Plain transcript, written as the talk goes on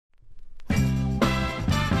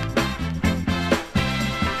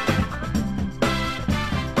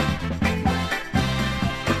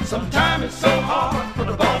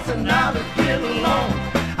and now to get along,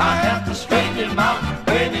 I have to straighten him out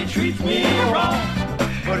when he treats me wrong.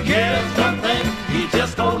 But here's one thing he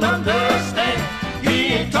just don't understand.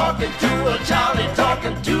 He ain't talking to a child, he's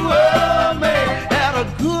talking to a man. Had a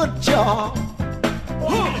good job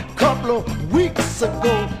couple of weeks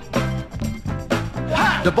ago.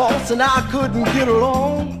 The boss and I couldn't get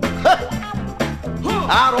along.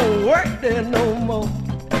 I don't work there no more.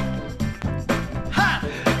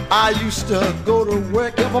 I used to go to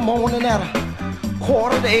work every morning at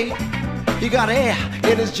 7:45. He got air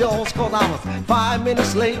in his jaws cause I was 5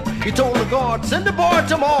 minutes late. He told the guard, send the boy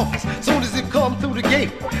to my office. Soon as he come through the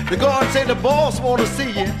gate, the guard said the boss wanna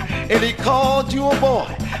see you, and he called you a boy.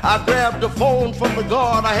 I grabbed the phone from the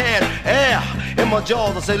guard. I had air in my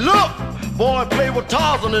jaws. I said, look, boy, play with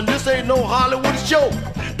Tarzan, and this ain't no Hollywood show.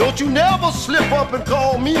 Don't you never slip up and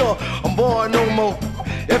call me a boy no more.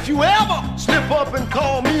 If you ever slip up and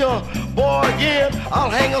call me a boy again, I'll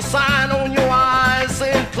hang a sign on your eyes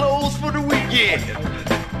saying closed for the weekend.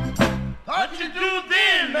 What'd you do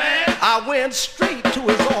then, man? I went straight to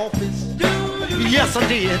his office. Yes, I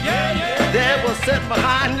did. There was sitting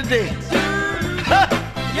behind the desk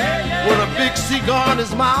with a big cigar in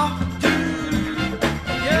his mouth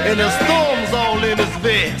and his thumbs all in his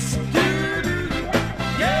vest.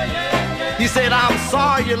 He said, I'm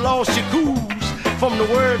sorry you lost your cool from the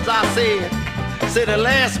words I said. Said the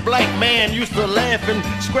last black man used to laugh and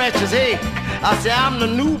scratch his head. I said, I'm the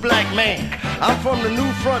new black man. I'm from the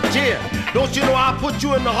new frontier. Don't you know I put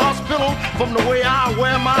you in the hospital from the way I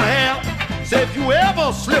wear my hair? Said if you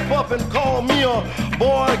ever slip up and call me a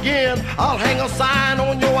boy again, I'll hang a sign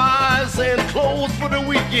on your eyes saying closed for the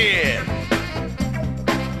weekend.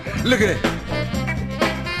 Look at it.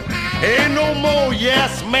 Ain't no more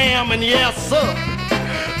yes ma'am and yes sir.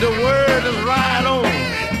 The word is right on.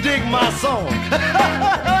 Dig my song.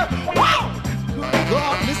 Wow! Good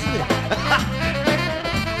God, listen to it.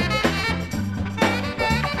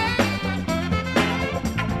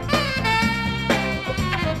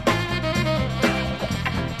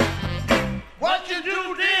 What you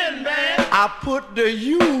do then, man? I put the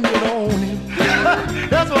union on him.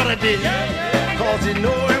 That's what I did. Cause he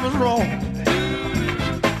know it was wrong.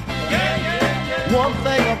 One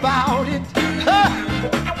thing about it,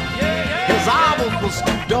 his hours was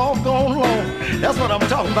too doggone long. That's what I'm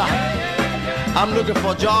talking about. I'm looking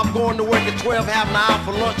for a job, going to work at 12, having an hour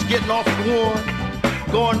for lunch, getting off at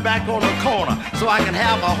 1, going back on the corner so I can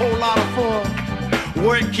have a whole lot of fun.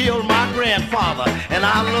 Work killed my grandfather, and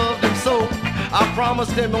I loved him so. I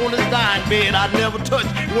promised him on his dying bed I'd never touch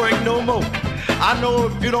work no more. I know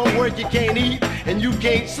if you don't work, you can't eat, and you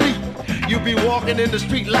can't sleep. You'll be walking in the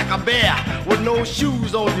street like a bear with no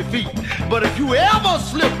shoes on your feet. But if you ever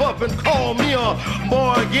slip up and call me a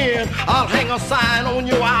boy again, I'll hang a sign on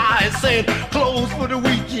your eyes saying closed for the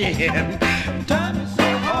weekend. Time is